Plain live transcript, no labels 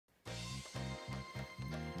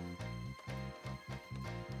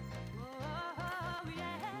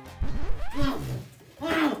Hey,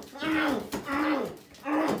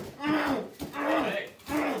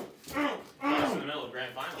 that's in the middle of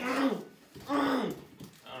grand finals. I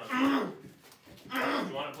don't know. If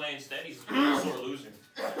you want to play instead, he's a sore loser.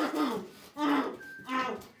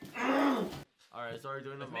 Alright, so we're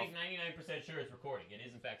doing the Let's make 99% sure it's recording. It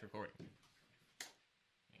is in fact recording.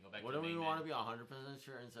 Go back Wouldn't we want to be 100%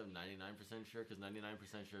 sure instead of 99% sure? Because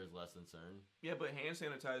 99% sure is less than certain. Yeah, but hand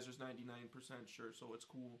sanitizer's 99% sure, so it's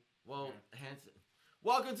cool. Well,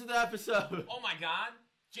 welcome to the episode. Oh my God,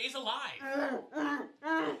 Jay's alive.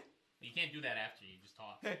 You can't do that after you just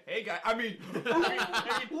talk. Hey guy, I mean, I'm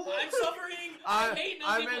suffering. I hate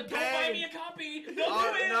no people. Don't buy me a copy. Don't do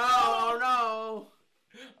it. No, no.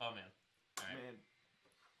 Oh man. All right. Man.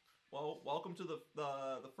 Well, welcome to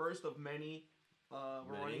the first of many.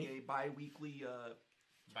 We're running a bi-weekly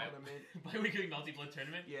tournament. Bi-weekly multi-blood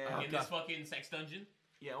tournament? Yeah. In this fucking sex dungeon?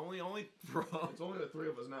 Yeah, only bro. It's only the three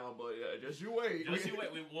of us now, but yeah, just you wait. Just you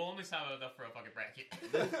wait. We'll only have enough for a fucking bracket.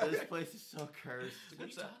 This place is so cursed. What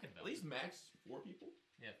are you talking about? At least max 4 people.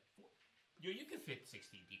 Yeah. You could fit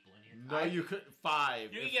 16 people in here. No, you could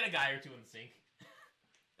 5. You can get a guy or two in the sink.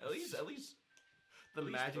 At least the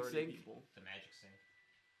magic sink. People. The magic sink.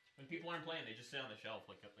 When people aren't playing, they just sit on the shelf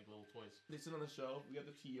like little toys. They sit on the shelf. We got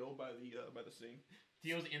the TO by the sink.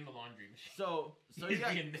 Tio's in the laundry machine. So he's you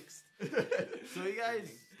guys, being mixed. so you guys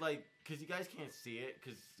like, cause you guys can't see it,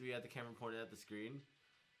 cause we had the camera pointed at the screen.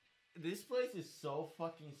 This place is so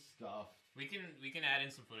fucking scuffed. We can add in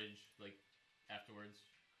some footage like afterwards.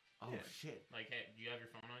 Oh yeah. Shit! Like, hey, do you have your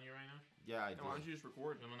phone on you right now? Yeah, I do. Why don't you just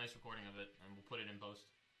record? We have a nice recording of it, and we'll put it in post.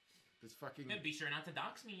 This fucking. Yeah, be sure not to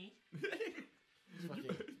dox me. This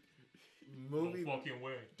fucking movie. No fucking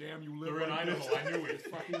way. Damn, you live They're in Idaho. I knew it.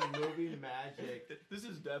 Fucking movie magic. This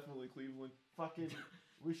is definitely Cleveland. Fucking.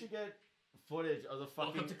 We should get footage of the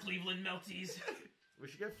fucking. Welcome to Cleveland, Melties. We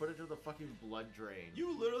should get footage of the fucking blood drain.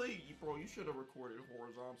 You literally, bro. You should have recorded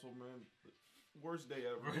horizontal, man. Worst day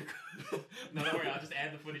ever. No, don't worry. I'll just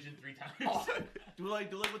add the footage in 3 times. do like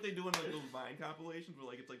what they do in like those Vine compilations where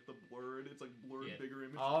like it's like the blurred, it's like blurred Yeah. bigger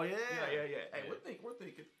image. Oh yeah. Yeah. Hey, Yeah. we're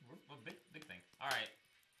thinking. Big thing. All right.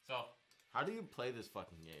 So. How do you play this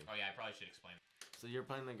fucking game? Oh yeah, I probably should explain. So you're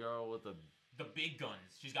playing the girl with the big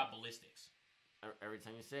guns. She's got ballistics. Every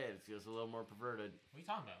time you say it, it feels a little more perverted. What are you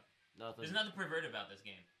talking about? Nothing. There's nothing perverted about this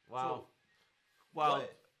game. Wow. So, wow.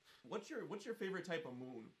 What's your favorite type of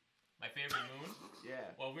moon? My favorite moon?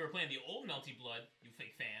 Yeah. Well, we were playing the old Melty Blood, you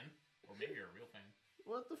fake fan. Or maybe you're a real fan.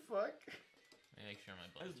 What the fuck? Let me make sure my I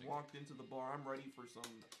blood just walked into the bar. I'm ready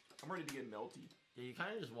to get melty. Yeah, you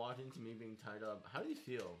kind of just walked into me being tied up. How do you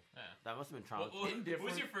feel? Yeah. That must have been traumatizing. What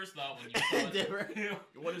was your first thought when you saw it? Different.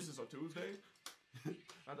 What is this, a Tuesday?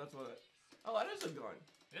 That's what. Oh, that is a gun.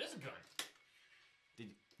 It is a gun. Did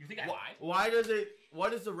you think I lied? Why does it?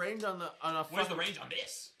 What is the range on a? Where's the range on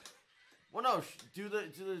this? Well, no. Do the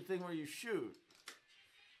thing where you shoot.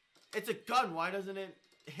 It's a gun. Why doesn't it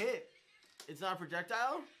hit? It's not a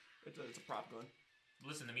projectile. It's a prop gun.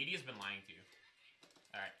 Listen, the media's been lying to you.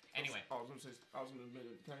 All right. Anyway. I was gonna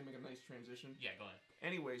can I make a nice transition? Yeah, go ahead.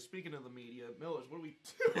 Anyway, speaking of the media, Milos, what do we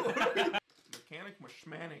do? Mechanic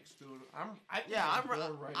Mashmanics, dude.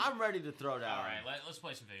 I'm ready to throw down. All right, let's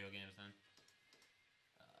play some video games then.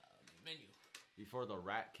 Menu. Before the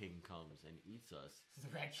Rat King comes and eats us. The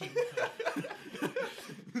Rat King.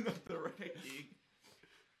 The Rat King.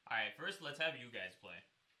 All right, first let's have you guys play,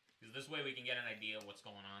 because this way we can get an idea of what's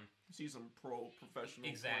going on. See some professional.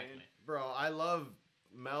 Exactly. Playing. Bro, I love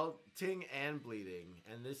melting and bleeding,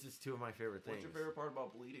 and this is 2 of my favorite things. What's your favorite part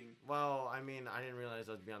about bleeding? Well, I mean, I didn't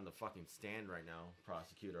realize I'd be on the fucking stand right now,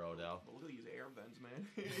 Prosecutor Odell. But look at these air vents, man.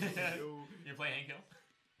 You play Hank Hill?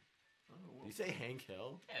 Did you say Hank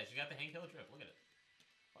Hill? Yeah, she got the Hank Hill drip. Look at it.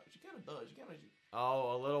 She kind of does. She kind of.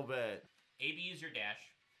 Oh, a little bit. AB is your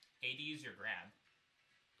dash. AD is your grab.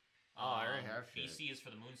 Oh, I already have shit. BC is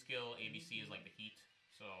for the moon skill. ABC is like the heat.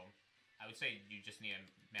 So I would say you just need to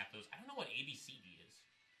map those. I don't know what ABCD is.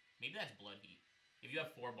 Maybe that's blood heat. If you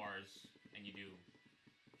have 4 bars and you do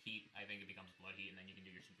heat, I think it becomes blood heat, and then you can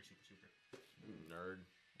do your super. Nerd.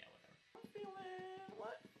 Yeah, whatever. I'm feeling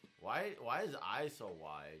what? Why is eye so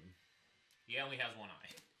wide? He only has 1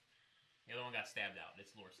 eye. The other one got stabbed out.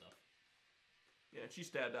 It's lore stuff. Yeah, she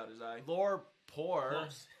stabbed out his eye. Lore poor.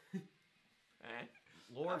 Close.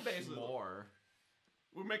 Lore basically- s'more.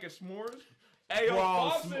 We're making s'mores. Hey, yo, Bro,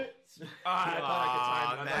 faucet! I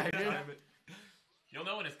thought I could time it. You'll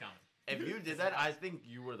know when it's coming. If you did that, I think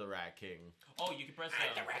you were the Rat King. Oh, you can press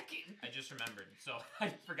the Rat King. I just remembered. So I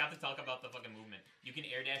forgot to talk about the fucking movement. You can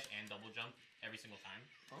air dash and double jump every single time.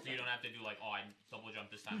 Okay. So you don't have to do like, oh, I double jump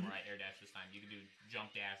this time or I air dash this time. You can do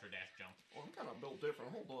jump dash or dash jump. Oh, I'm kind of built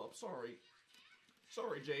different. Hold up. Sorry,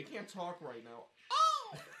 Jay. Can't talk right now.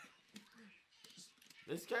 Oh!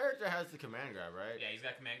 This character has the command grab, right? Yeah, he's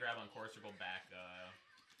got command grab on core circle back.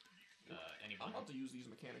 Any button. I'm about to use these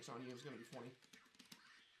mechanics on you. It's gonna be funny.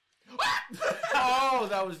 Oh,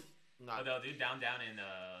 that was not. Oh, they'll do down, down, and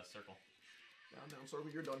circle. Down, circle.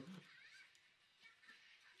 You're done.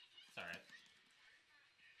 It's alright.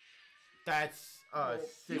 That's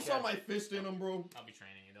you saw my fist in him, bro. I'll be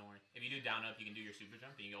training you. Don't worry. If you do down up, you can do your super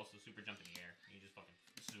jump, and you can also super jump in the air. You can just fucking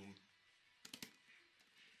zoom.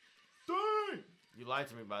 Dang! You lied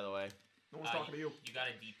to me, by the way. No one's talking to you. You got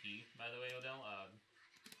a DP, by the way, Odell.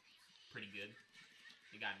 Pretty good.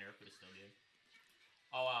 You got nerfed, but it's still good.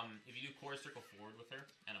 Oh, if you do core circle forward with her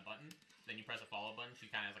and a button, then you press a follow button.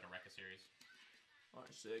 She kind of has like a Rekka series.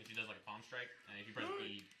 Alright, sick. She does like a palm strike, and if you press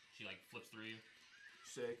B, she like flips through you.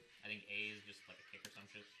 Sick. I think A is just like a kick or some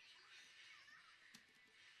shit.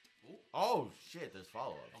 Ooh. Oh shit, there's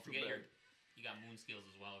follow up. Don't forget you got moon skills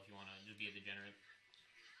as well if you want to just be a degenerate.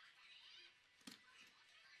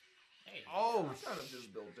 Hey. Oh, I'm kind of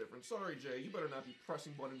just built different. Sorry, Jay. You better not be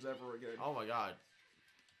pressing buttons ever again. Oh my god.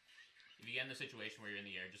 If you get in the situation where you're in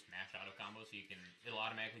the air, just mash auto combo so it'll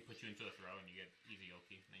automatically put you into a throw and you get easy OP,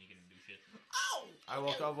 and then you can do shit. Ow! I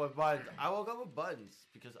woke up with buttons. I woke up with buttons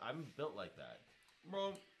because I'm built like that.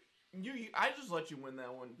 Bro, I just let you win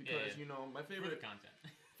that one because, you know, my favorite... For the content.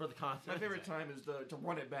 For the content. My favorite time is to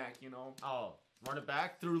run it back, you know? Oh, run it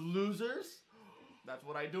back through losers? That's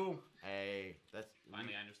what I do. Hey, that's...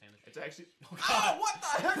 Finally, I understand this. It's actually... Oh, God. What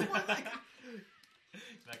the heck was that?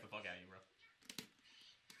 Smack the fuck out of you, bro.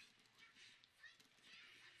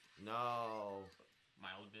 No.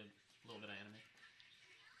 Mild bit, a little bit of anime.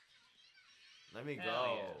 Let me Hell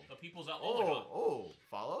go. yeah. The people's out. Oh,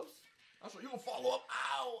 follow-ups? That's what you gonna follow up.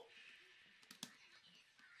 Ow!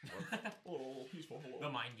 Oh, peaceful. Hello.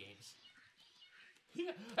 The mind games.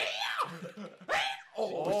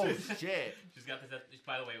 Oh, shit. She's got this.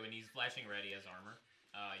 By the way, when he's flashing red, he has armor.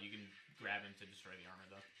 You can grab him to destroy the armor,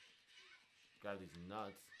 though. Grab these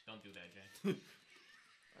nuts. Don't do that, Jay.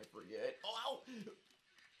 I forget. Oh, ow!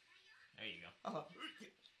 There you go.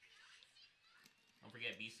 Don't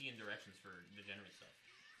forget BC and directions for degenerate stuff.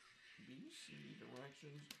 BC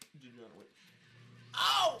directions. Degenerate.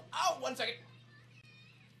 Ow! Ow! 1 second.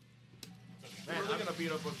 Man, you're really gonna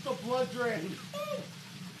beat up the blood drain.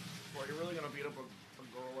 Boy, you're really gonna beat up a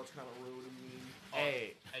girl. That's kind of rude and mean.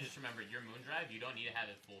 Hey. I just remembered your moon drive. You don't need to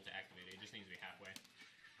have it full to activate it. It just needs to be halfway.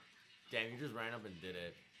 Damn, you just ran up and did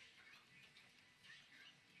it.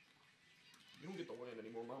 You don't get the win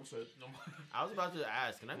anymore, Mom said. No, I was about to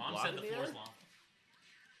ask, can I Mom block said in the the air? floor's long.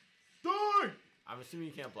 Die! I'm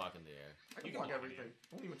assuming you can't block in the air. I can You can block block everything.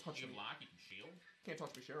 Don't even touch You me. can block, you can shield. Can't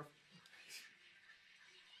touch me, Sheriff.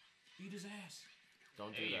 Beat his ass.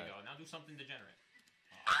 Don't There do you that. go. Now do something degenerate.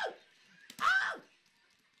 Ow! Ow!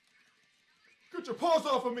 Get your paws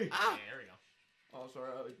off of me! Ah! Okay, there we go. Oh,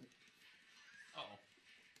 sorry. Uh-oh.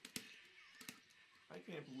 I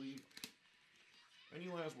can't believe. Any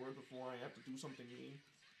last word before I have to do something mean?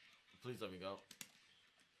 Please let me go.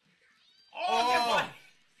 Oh!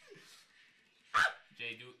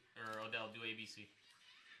 Jay, Odell, do ABC.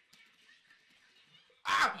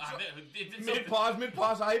 Ah! It didn't say Mid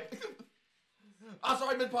pause, hype. Ah,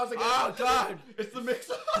 sorry, mid pause again. Oh, God! It's the mix.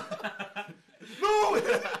 No!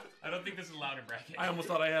 I don't think this is allowed in bracket. I almost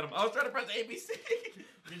thought I had him. I was trying to press ABC.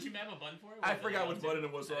 Did you have a button for it? I forgot which button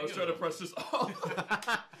it was, so I was trying to press this off.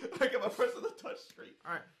 I got my press on the touch screen.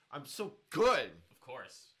 Alright, I'm so good. Of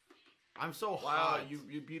course. I'm so Wow, hot.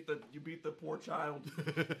 you beat the poor child.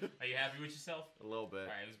 Are you happy with yourself? A little bit.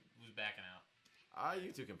 Alright, who's backing out?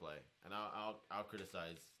 You two can play, and I'll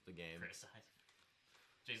criticize the game. Criticize.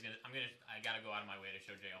 I gotta go out of my way to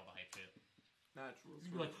show Jay all the hype shit. Not true.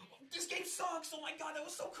 You'd be like, oh, this game sucks! Oh my god, that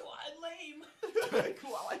was so cool! I'm lame!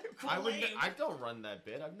 Cool. I don't run that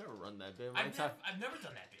bit. I've never run that bit. I've never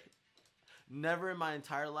done that bit. Never in my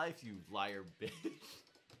entire life, you liar bitch.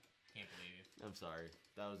 Can't believe you. I'm sorry.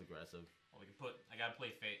 That was aggressive. Well, I gotta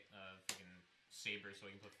play Fate, freaking Saber, so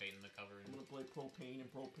we can put Fate in the cover. I'm gonna play propane and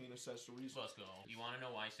propane accessories. So let's go. You wanna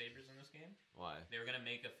know why Saber's in this game? Why? They were gonna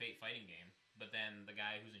make a Fate fighting game, but then the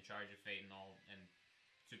guy who's in charge of Fate and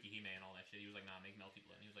Tsukihime and all that shit, he was like, nah, make Melty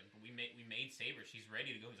Blood. And he was like, but we made Saber. She's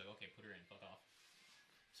ready to go. He's like, okay, put her in. Fuck off.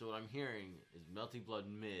 So what I'm hearing is Melty Blood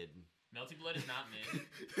mid. Melty Blood is not mid.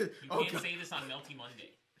 You can't say this on Melty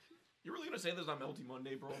Monday. You're really gonna say this on Melty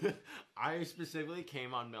Monday, bro? I specifically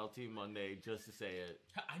came on Melty Monday just to say it.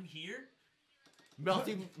 I'm here?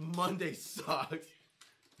 Melty Monday sucks.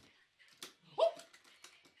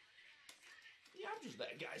 Yeah, I'm just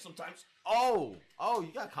that guy sometimes. Oh,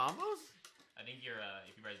 you got combos? I think you're,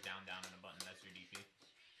 if you press down, on a button, that's your DP.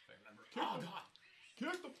 If I remember. Kick Oh, him. God.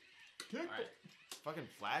 Kick them. Kick them. Alright. Fucking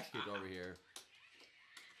flash kick over here.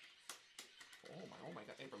 Oh my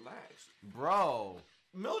god, hey, relax. Bro.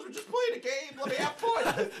 Milos, we're just playing a game. Let me have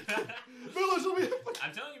fun. Milos, let me have fun.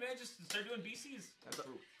 I'm telling you, man, just start doing BCs. That's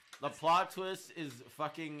true. The plot twist is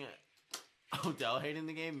fucking Odell hating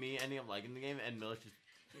the game, me ending up liking the game, and Milos just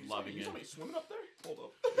loving it. Somebody swimming up there? Hold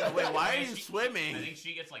up. Yeah, wait, why are you swimming? I think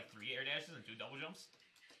she gets like 3 air dashes and 2 double jumps.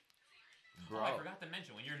 Bro. Oh, I forgot to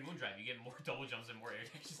mention, when you're in Moondrive, you get more double jumps and more air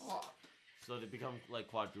dashes. Oh. So they become like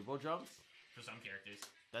quadruple jumps? For some characters.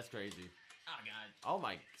 That's crazy. Oh, God. Oh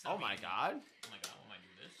my god. Oh, my God, why am I do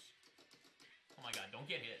this? Oh, my God, don't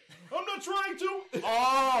get hit. I'm not trying to.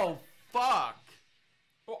 Oh, fuck.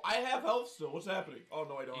 Oh, I have health still. What's happening? Oh,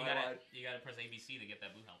 no, I don't. You gotta press ABC to get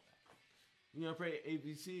that blue health back. You know, pray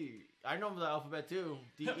ABC. I know the alphabet too.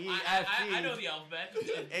 D, E, I F, G. know the alphabet.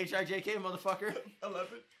 H, I, J, K, motherfucker.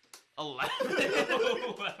 11. 11. She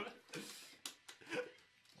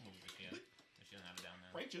doesn't have it down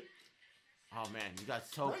there. Pranked you. Oh man, you got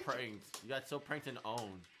so pranked. You got so pranked and owned.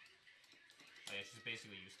 Oh yeah, she's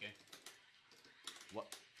basically Yusuke.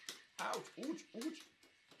 What? Ouch. Ouch. Ouch.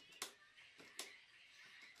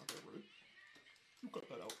 Okay, rude. You cut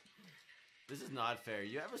that out. This is not fair.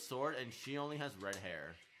 You have a sword and she only has red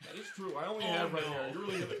hair. That is true. I only have red hair. You're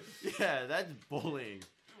really gonna... Yeah, that's bullying.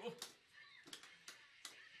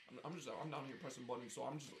 I'm down here pressing buttons, so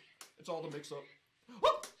I'm just... It's all the mix-up.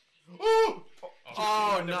 Oh!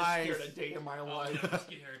 Oh, I've nice. never scared a day in my life.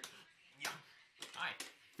 Scared. Yeah. Hi.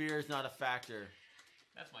 Fear is not a factor.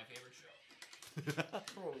 That's my favorite show.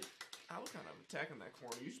 Bro, I was kind of attacking that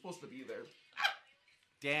corner. You're supposed to be there.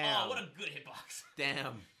 Damn. Oh, what a good hitbox.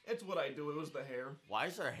 Damn. It's what I do. It was the hair. Why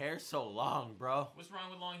is her hair so long, bro? What's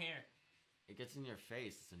wrong with long hair? It gets in your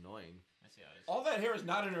face. It's annoying. I see how it is. All that hair is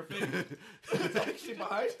not in her face. It's actually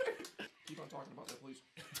behind her. Keep on talking about that, please.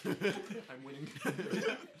 I'm winning.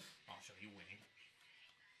 I'll show you winning.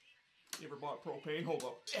 You ever bought propane? Hold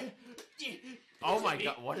up. Oh my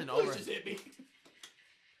god, what an over. Just hit me.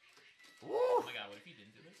 Oh my god, what if you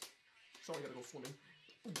didn't do this? So I gotta go swimming.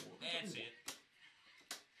 That's it.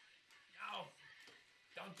 No!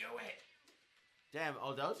 Don't do it! Damn,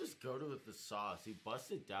 Odell just go to with the sauce. He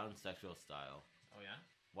busted down sexual style. Oh yeah?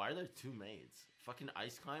 Why are there 2 maids? Fucking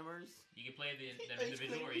ice climbers? You can play them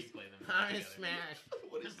individual or you can play them I together. smash.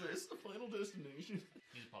 What is this? The Final Destination?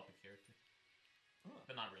 He's a puppet character. Huh.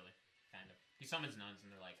 But not really. Kind of. He summons nuns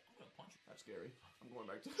and they're like, I'm gonna punch you. That's scary. I'm going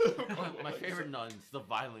back to... My favorite nuns, the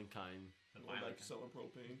violent kind. The Going back violent to selling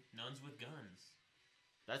propane. nuns with guns.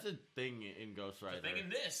 That's a thing in Ghost Rider. The thing in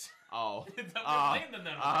this. Oh. We were playing the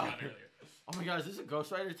nun with the gun earlier. Oh my god, is this a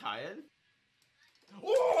Ghost Rider tie-in?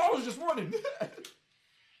 Oh, I was just running!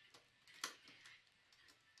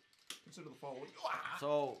 Consider the following.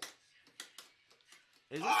 So,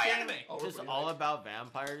 is this Oh, game anime! just all about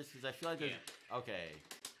vampires? Because I feel like there's... Okay.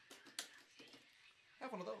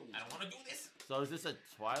 Have one of those. I don't want to do this. So is this a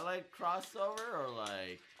Twilight crossover, or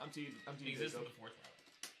like... I'm team It existed before Twilight.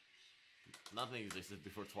 Nothing existed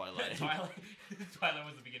before Twilight. Twilight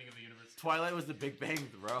was the beginning of the universe. Twilight was the Big Bang,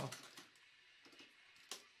 bro.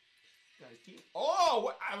 Guys, team. Oh,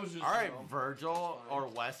 what? I was just. Alright, Virgil Fine. or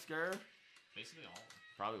Wesker. Basically all.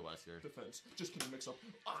 Probably Wesker. Defense. Just kidding, mix up.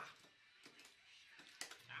 Ah.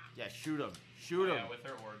 Yeah, shoot him. Shoot him. Yeah, with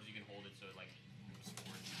her orbs you can hold it so it like moves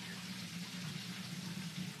forward.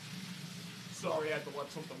 Sorry, I had to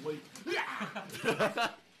let something leak. Yeah.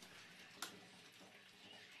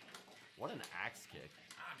 What an axe kick.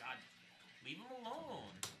 Ah, God. Leave him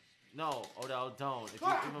alone. No, Odell, don't. If you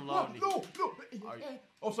leave him alone... No. Are you-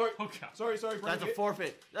 Oh, sorry. Oh, God. Sorry. That's a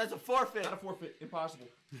forfeit. That's a forfeit. Not a forfeit. Impossible.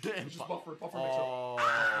 Just buffer mix up. Oh.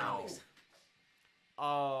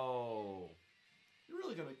 Oh. You're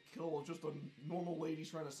really gonna kill just a normal lady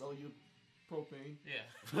trying to sell you propane? Yeah.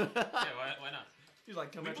 Yeah, why not? He's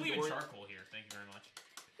like, come We at believe the in door. charcoal here. Thank you very much.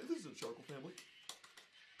 This is a charcoal family.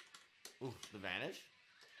 Ooh, the vanish?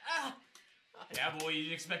 Ah! Yeah, boy, you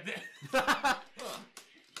didn't expect that. Huh.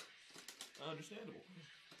 Understandable.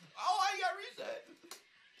 Oh, I got reset.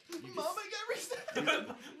 Mom, I got reset.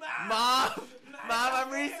 Mom! Mom,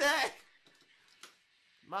 I'm reset!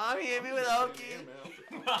 Mom, he hit me with Oki.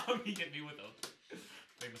 Mom, he hit me with Oki.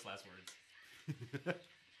 Famous last words.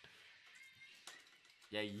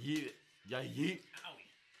 Yeah, yeet it. Yeah, yeet.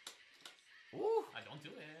 Owie. Ooh. I don't do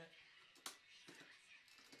it.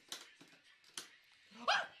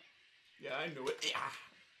 I knew it. Yeah.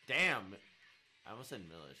 Damn. I almost said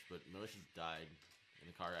Milos, but Milos just died in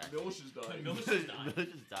a car accident. Milos just died. Milos just died.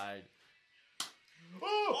 Milos just died.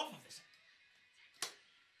 Oh! Off of this.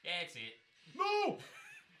 That's it. No!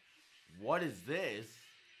 What is this?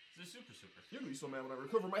 It's a super. You're gonna be so mad when I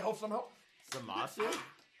recover my health somehow. Samasu?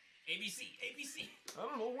 ABC. I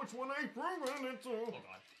don't know which one I proven it to. Oh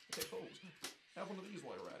god. Okay, pose. Have one of these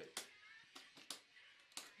while you're at it.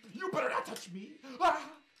 You better not touch me. Ah!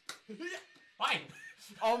 Fine.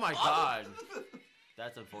 Oh my god.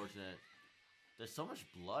 That's unfortunate. There's so much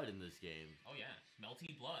blood in this game. Oh yeah.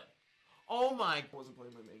 Melty blood. Oh my. I wasn't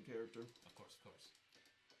playing my main character. Of course.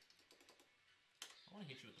 I want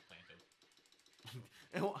to hit you with the planter.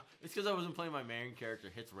 It's because I wasn't playing my main character.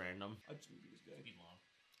 Hits random. I just need this guy. Be long.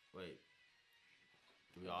 Wait.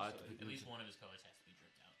 Do we all have to pick At least one of his colors has to be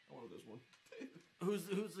dripped out. I wanted this one. Who's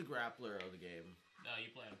the grappler of the game? No,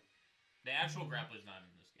 you play him. The actual grappler's not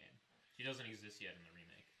in this game. She doesn't exist yet in the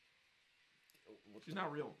remake. She's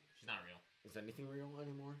not real. She's not real, Is anything real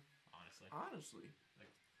anymore? honestly. Honestly.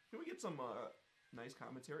 Like- Can we get some nice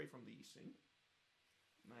commentary from the sync?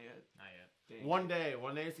 Not yet. Not yet. Dang. One day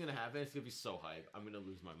it's gonna happen. It's gonna be so hype. I'm gonna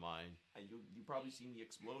lose my mind. You probably see me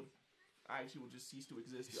explode. I actually will just cease to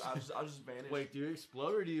exist. I'll just vanish. Wait, do you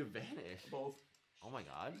explode or do you vanish? Both. Oh my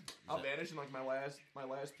god. I'll vanish and like my last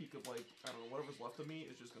peak of like I don't know whatever's left of me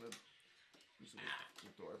is just gonna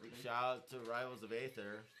throw everything. Shout out to Rivals of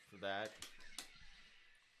Aether for that.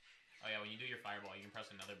 Oh yeah, when you do your fireball, you can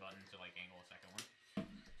press another button to like angle a second one,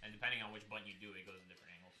 and depending on which button you do, it goes in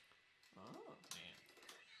different angles. Oh. Man,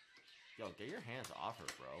 Yo, get your hands off her,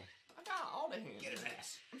 bro. I got all the hands. get his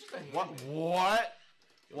ass. I'm just a hand. What?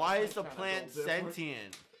 Yo, Why this is the kinda plant built different.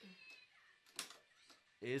 sentient?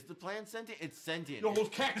 Is the plant sentient? It's sentient. Yo, those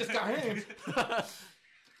cactus got hands.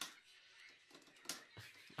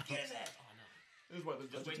 Get his ass. Oh no. This is why there's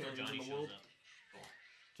Just wait till vegetarians Johnny in the shows world. up.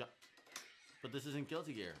 But this isn't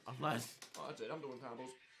Guilty Gear. Unless. Oh, that's it. I'm doing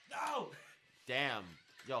combos. No, Damn.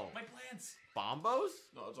 Yo, my plants. bombos?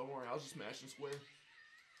 No, don't worry. I was just smashing square.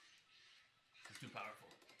 It's too powerful.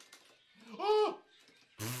 Oh!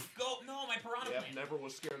 Go. No, my piranha Yeah, plant. never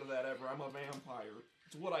was scared of that ever. I'm a vampire.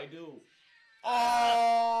 It's what I do.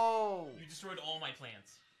 Oh! You destroyed all my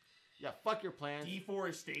plants. Yeah, fuck your plans.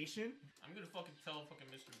 Deforestation? I'm gonna fucking tell fucking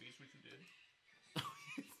Mr. Beast what you did.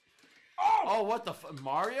 Oh, what the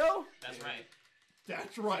Mario? That's Yeah. right.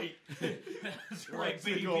 That's right. That's right, Let's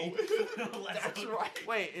baby. go. Let's That's go. right.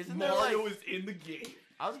 Wait, isn't there Mario like... is in the game.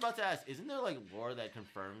 I was about to ask, isn't there like lore that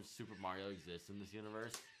confirms Super Mario exists in this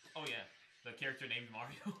universe? Oh yeah, the character named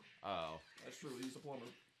Mario. Oh, That's true. He's a plumber.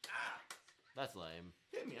 Ah, that's lame.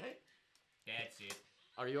 Hit me, eh? that's it.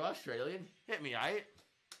 Are you Australian? Hit me, aight?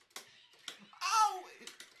 Ow!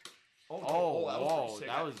 Oh, no. Oh, That was whoa, pretty sick.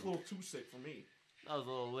 that was- a little too sick for me. That was a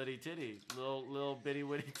little litty titty. Little bitty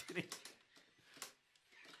witty titty.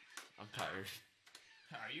 I'm tired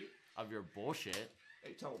Are you? of your bullshit.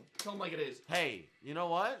 Hey, tell him. Tell him like it is. Hey, you know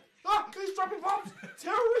what? Ah! He's dropping bombs!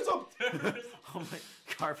 Terrorism! Oh my,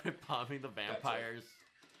 carpet bombing the vampires.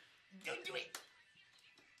 Don't do it.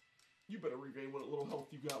 You better regain what little health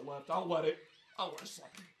you got left. I'll let it. I'll let it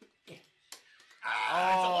slap.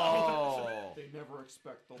 Oh, They never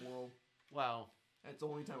expect the world. well, That's the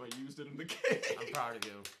only time I used it in the game. I'm proud of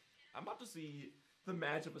you. I'm about to see the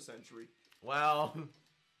match of a century. Well,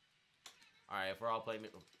 alright, if we're all playing...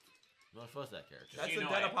 Milos, what's that character? Just That's so you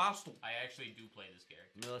the know, dead apostle. I actually do play this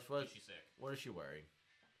character. Milos, She's sick. what is she wearing?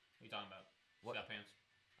 What are you talking about? What? She's got pants.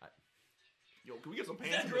 Yo, can we get some Is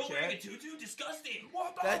pants that in girl the wearing a chat? tutu? Disgusting.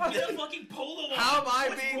 What the That- fuck? Get a fucking polo on. How am I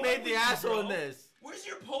What's being wrong made with the you, asshole in bro? this? Where's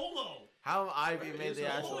your polo? How am I Where being made is the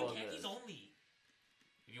the asshole Polo in and khakis this? only.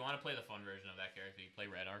 If you want to play the fun version of that character, you play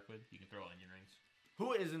Red Arc with. You can throw onion rings.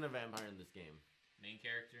 Who isn't a vampire in this game? Main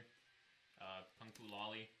character, Kung Fu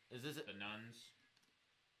Lolly, Is this... the nuns.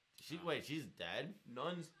 Wait, she's dead?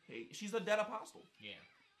 Nuns hate. She's the dead apostle. Yeah.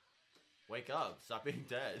 Wake up. Stop being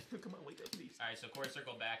dead. Come on, wake up, please. All right, so quarter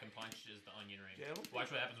circle back and punch is the onion ring. Yeah, I don't Watch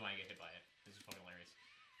what happens when I get hit by it. This is fucking hilarious.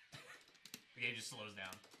 The game just slows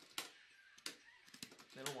down.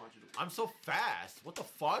 They don't want you to. I'm so fast. What the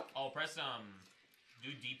fuck? Oh, press do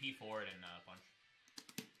DP forward and punch.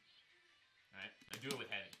 All right, and do it with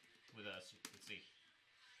heavy, with C.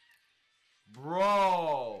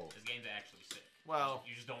 Bro. This game's actually sick. Well,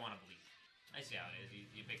 You just don't want to bleed. I see how it is.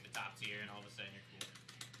 You pick the top tier, and all of a sudden you're cool.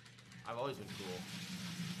 I've always been cool.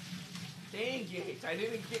 Dang it! I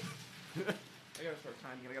didn't get. I gotta start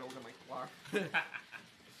timing it. I gotta look at my clock.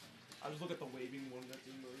 I just look at the waving one that's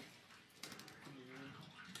in the.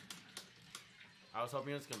 I was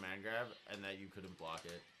hoping it was command grab and that you couldn't block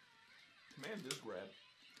it. Command this grab.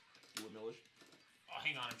 Do it, Milish. Oh,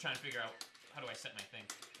 hang on. I'm trying to figure out how do I set my thing.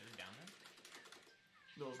 Is it down there?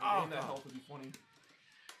 Those Oh, regain that God. health would be funny.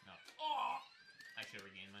 No. Oh! I should have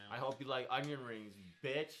regained my I health. hope you like onion rings,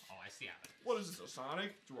 bitch. Oh, I see how it is. What is this, a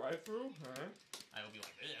Sonic drive-through? Huh? I hope you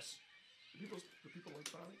like this. Do people like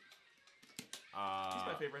Sonic? He's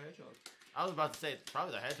my favorite hedgehog. I was about to say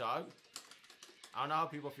probably the hedgehog. I don't know how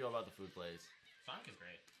people feel about the food place. Sonic is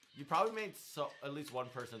great. You probably made at least one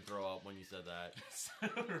person throw up when you said that.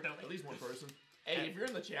 Really? At least one person. Hey, if you're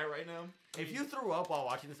in the chat right now, If you threw up while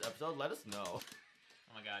watching this episode, let us know.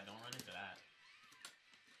 Oh my god, don't run into that.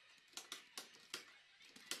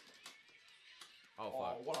 Oh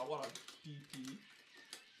oh, fuck. what a DP.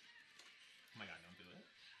 Oh my god, don't do it.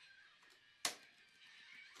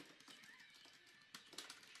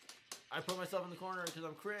 I put myself in the corner because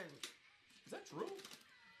I'm cringe. Is that true?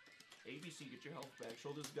 ABC, get your health back. Show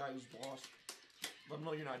this guy who's boss. Let him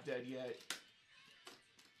know you're not dead yet.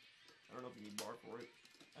 I don't know if you need bar for it.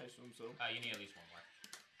 I assume so. You need at least one more.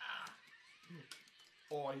 Ah!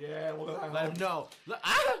 Oh yeah, look at that. Let him know.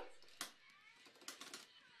 Ah!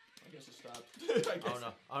 I guess it stopped. I guess Oh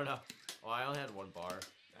no. Oh no. Oh, I only had one bar.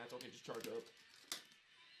 That's okay, just charge up.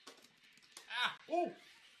 Ah! Oh!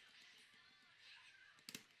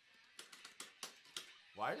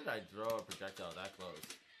 Why did I throw a projectile that close?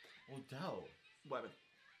 Odell. Weapon.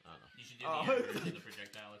 I don't know. You should do Oh. the air version of the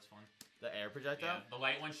projectile, it's fun. The air projectile? Yeah, the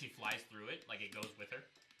light one, she flies through it, like it goes with her.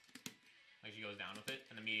 Like she goes down with it,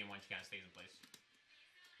 and the medium one, she kind of stays in place.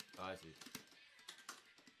 Oh, I see.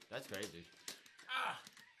 That's crazy. Ah!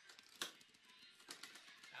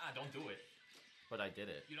 Ah, don't do it. But I did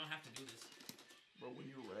it. You don't have to do this. Bro, when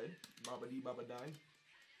you're red, Baba Dee Baba Die.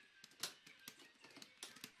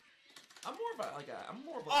 I'm more of a I'm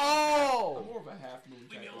more of a half moon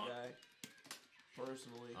Leave me type of alone. guy.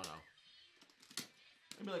 Personally. Oh no.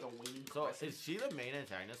 Maybe like a wing. So, is she the main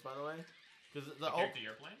antagonist, by the way? Because The character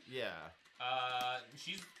you're playing? Yeah.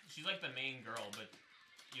 She's like the main girl, but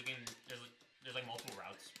you can there's like multiple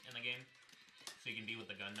routes in the game, so you can be with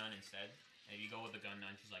the gun nun instead. And if you go with the gun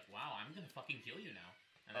nun, she's like, "Wow, I'm gonna fucking kill you now,"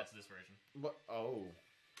 and that's this version. What? Oh.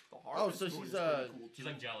 The Harvest so Moon she's, is pretty cool, She's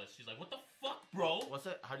too. like jealous. She's like, "What the fuck, bro? What's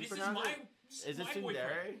it? How do you This is pronounce my it? Is it my boyfriend."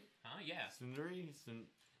 Tsundere? Huh? Yeah. Tsundere?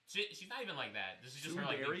 She's not even like that. This is just her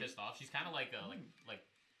like Tsundere? being pissed off. She's kind of like a like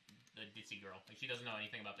the ditzy girl. Like she doesn't know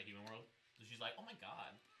anything about the human world. So she's like, "Oh my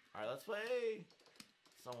god." Alright, let's play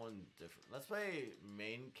someone different. Let's play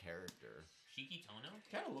main character. Shiki Tono?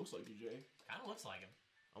 Kind of looks like you, Jay. Kind of looks like him.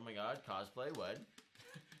 Oh my god, cosplay, what?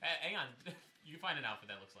 Hang on. You find an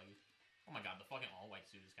outfit that looks like you. Oh my god, the fucking all-white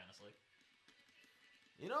suit is kind of slick.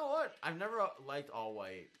 You know what? I've never liked all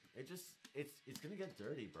white. It's gonna get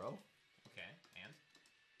dirty, bro. Okay, and?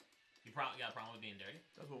 You probably got a problem with being dirty?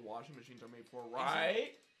 That's what washing machines are made for,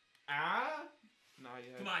 right? Ah? Not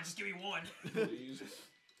yet. Come on, just give me one. Please.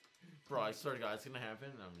 Bro, I swear to God, it's gonna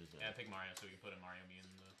happen. I'm just Yeah, gonna. pick Mario so we can put a Mario me in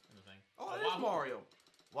the thing. Oh, Oh, it is wow. Mario.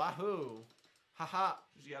 Wahoo! Haha!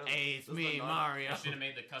 Just gotta- Hey, it's this is me, the nun. Mario. I should have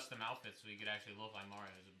made the custom outfit so you could actually look like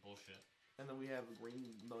Mario. It's bullshit. And then we have a green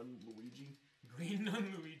nun Luigi. Green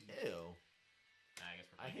nun Luigi. Ew. Nah, I guess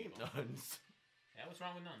we're I playing hate people. nuns. Yeah, what's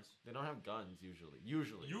wrong with nuns? They don't have guns usually.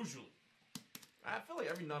 Usually. Usually. I feel like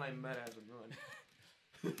every nun I met has a gun.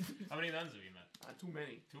 How many nuns have you met? Too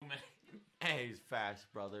many. Too many. Hey, he's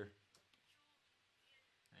fast, brother.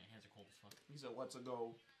 My hands are cold as fuck. He said, let's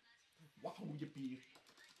go. Wow, yippee.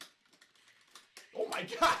 Oh my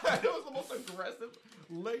god! That was the most aggressive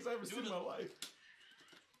legs I've ever seen in my life.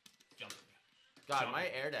 Jump at me. God, Jump. my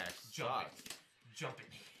air dash Jump at sucks. me. Jump at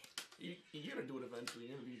me. You're gonna do it eventually.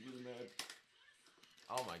 You're gonna be really mad.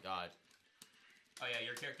 Oh my god. Oh yeah,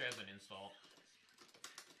 your character has an install.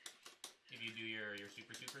 If you do your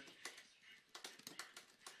super.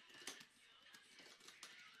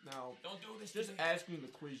 Now, Don't do this. just to me. asking to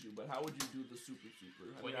quiz you, but how would you do the super?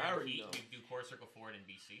 I When mean, you're I in already heat, know. you do core circle forward and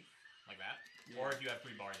BC. Like that. Yeah. Or if you have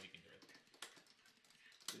 3 bars, you can do it.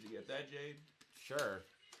 Did you get that, Jade? Sure.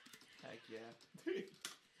 Heck yeah.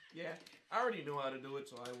 Yeah, I already knew how to do it,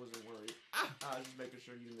 so I wasn't worried. I was just making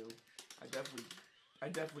sure you knew. I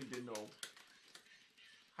definitely did know.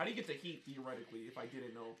 How do you get the heat, theoretically, if I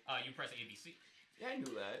didn't know? You press ABC. Yeah, I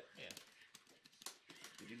knew that. Yeah.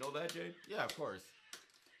 Did you know that, Jade? Yeah, of course.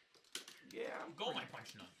 Yeah, I'm Go my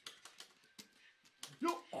punch nun.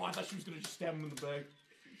 No! Oh, I thought she was gonna just stab him in the back.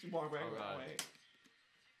 She walked back Oh, God. away.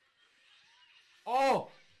 Oh!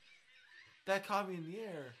 That caught me in the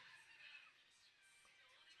air.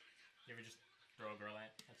 You ever just throw a girl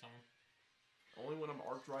at someone? Only when I'm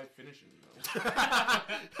arc drive finishing, you know.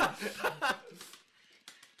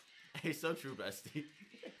 Hey, so true, bestie.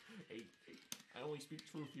 Hey, I only speak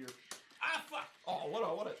truth here. Ah, fuck! Oh, Oh,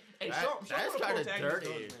 what a. Hey, That- show that's what a kinda protagonist dirty.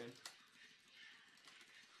 does, man.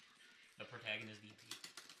 The protagonist DP.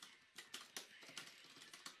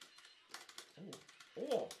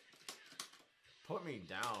 Oh. Put me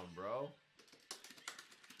down, bro. Oh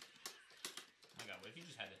my god, what if you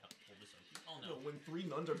just had to hold this open? Oh You no. know, when 3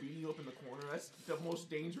 nuns are beating you up in the corner, that's the most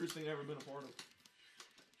dangerous thing I've ever been a part of.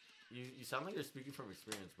 You sound like you're speaking from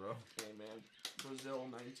experience, bro. Hey, man. Brazil,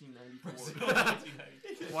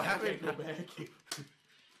 1994. What happened? Go back.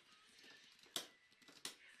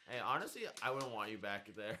 Hey, honestly, I wouldn't want you back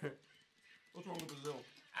there. What's wrong with Brazil?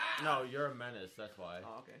 Ah! No, you're a menace. That's why.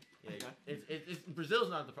 Oh, okay. Yeah, Okay. it's Brazil's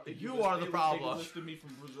not the problem. They You are the problem. They listed me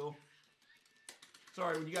from Brazil.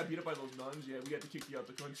 Sorry, when you got beat up by those nuns, yeah, we had to kick you out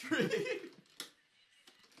the country.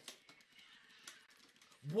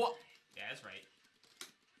 What? Yeah, that's right.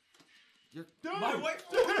 You're My wife.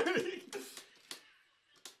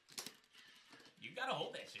 You gotta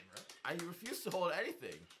hold that shit, bro. I refuse to hold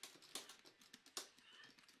anything.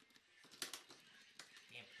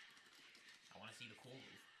 Damn it. I wanna see the cool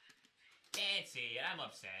move. That's it, I'm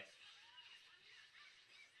upset.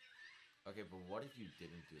 Okay, but what if you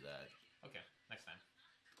didn't do that? Okay, next time.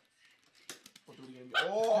 We'll do it again.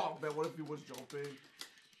 Oh, man, what if he was jumping?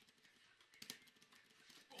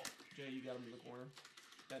 Oh, Jay, you got him in the corner.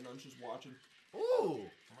 That nun's just watching. Ooh! oh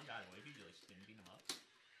my god, what if you just didn't beat him up?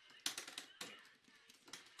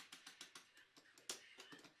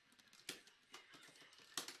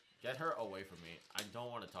 Get her away from me. I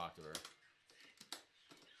don't want to talk to her.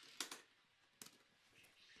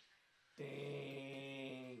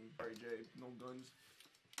 Dang. Sorry, Jay. No guns.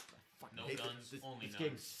 No Hate guns, this, only this nuns.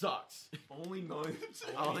 game sucks. Only nuns.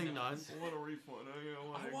 Only nuns. I want a refund. I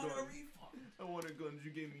want a gun. refund. I wanted guns.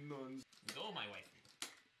 You gave me nuns. Go, my wife.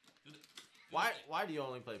 Why do you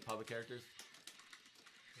only play public characters?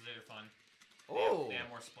 Because they're fun. Oh! They have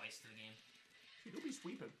more spice to the game. You do be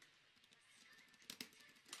sweeping.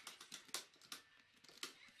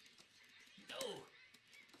 No!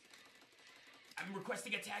 I'm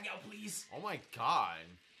requesting a tag out, please. Oh my god.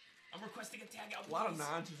 I'm requesting a tag out, A please. lot of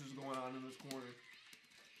nonsense is going on in this corner.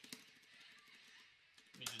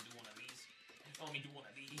 Let me just do one of these. Oh, let me do one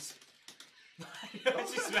of these.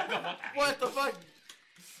 Just smack the fuck out of you. What the fuck?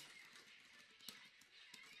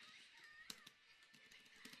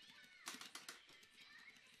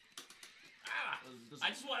 Ah! There's I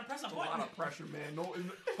just want to press a a lot button. of pressure, man. No,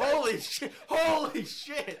 Holy shit! Holy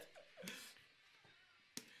shit!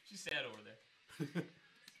 She's sad over there.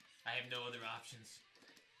 I have no other options.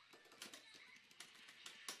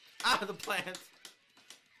 Ah, the plants!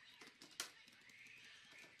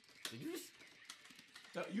 Did you just...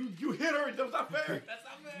 you hit her. That's not fair. That's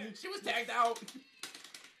not fair. She was tagged out.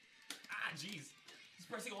 Ah, jeez. He's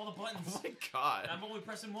pressing all the buttons. Oh my god. And I'm only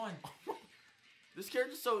pressing one. This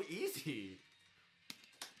character's so easy.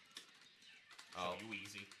 Oh, you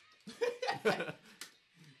easy.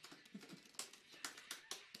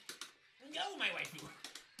 Go, my waifu.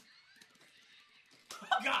 Oh,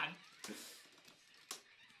 God.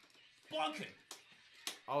 Bonkin.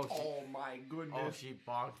 Oh, she, Oh my goodness. oh, she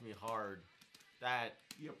bonked me hard. That...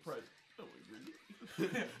 Yeah, press. Oh,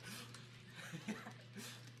 really?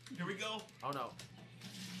 Here we go. Oh no.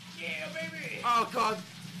 Yeah, baby. Oh god.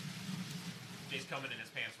 Jay's coming in his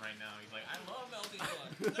pants right now. He's like, I love Melty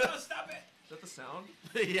blood. No, stop it. Is that the sound?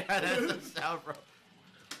 Yeah, that's the sound, bro.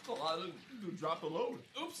 A lot of you drop the load.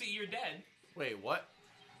 Oopsie, you're dead. Wait, what?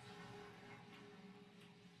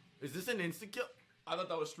 Is this an instant kill? I thought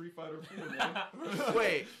that was Street Fighter 4, man.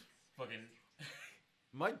 Wait, Fucking.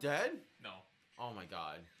 am I dead? No. Oh my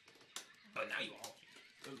god. But now you all.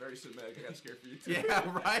 That was very cinematic. I got scared for you too. Yeah,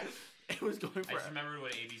 right? It was going I for just remembered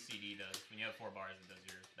what ABCD does. When you have 4 bars, it does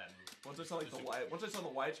that move. Once I saw like once I saw the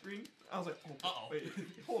widescreen, I was like, oh, Uh-oh. wait,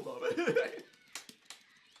 hold up.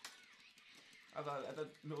 I thought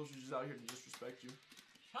Milos was just out here to disrespect you.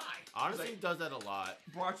 Hi. Honestly, he does that a lot.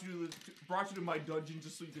 Brought you to my dungeon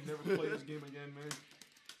just so you could never play this game again, man.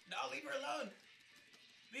 No, leave her alone.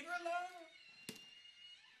 Leave her alone.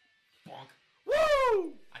 Bonk.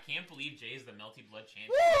 Woo! I can't believe Jay is the Melty Blood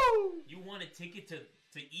champion. Woo! You won a ticket to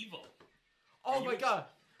Evo. Oh Are my you- god.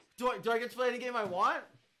 Do I get to play any game I want?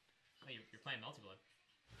 Oh, you're playing Melty Blood.